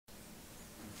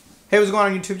Hey, what's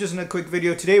going on YouTube? Just in a quick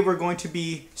video. Today we're going to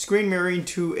be screen mirroring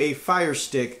to a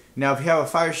Firestick. Now if you have a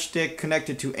Firestick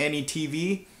connected to any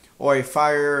TV or a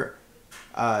Fire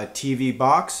TV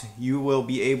box, you will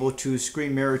be able to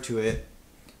screen mirror to it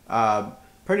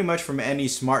pretty much from any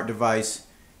smart device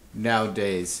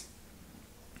nowadays.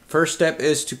 First step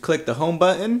is to click the home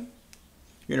button.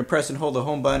 You're going to press and hold the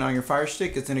home button on your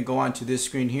Firestick. It's going to go onto this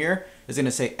screen here. It's going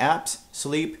to say apps,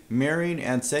 sleep, mirroring,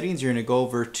 and settings. You're going to go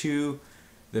over to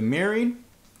the mirroring.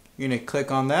 You're going to click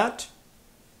on that.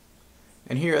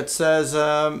 And here it says,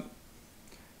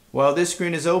 while this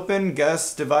screen is open,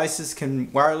 guest devices can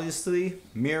wirelessly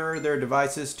mirror their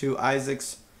devices to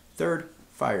Isaac's third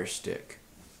Firestick.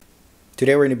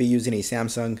 Today we're going to be using a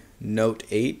Samsung Note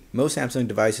 8. Most Samsung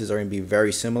devices are going to be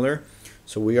very similar.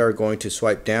 So we are going to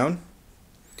swipe down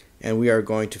and we are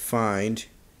going to find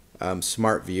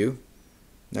Smart View.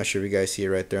 Not sure if you guys see it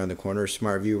right there on the corner.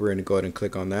 Smart View, we're going to go ahead and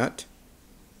click on that.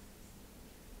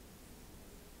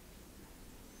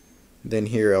 Then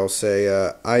here I'll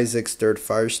say Isaac's third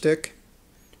Firestick.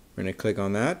 We're going to click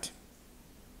on that.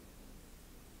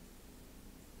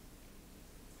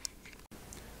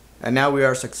 And now we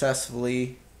are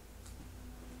successfully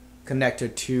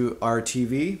connected to our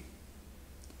TV.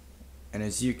 And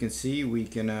as you can see, we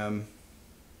can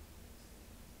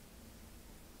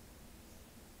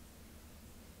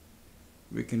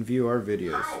view our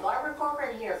videos. Hi, Barbara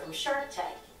Corcoran here from FireTV.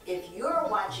 If you're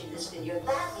watching this video,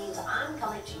 that means I'm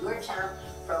coming to your town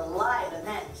for a live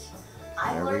event.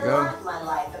 I've learned a lot in my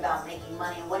life about making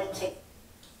money and what it takes.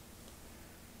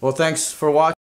 Well, thanks for watching.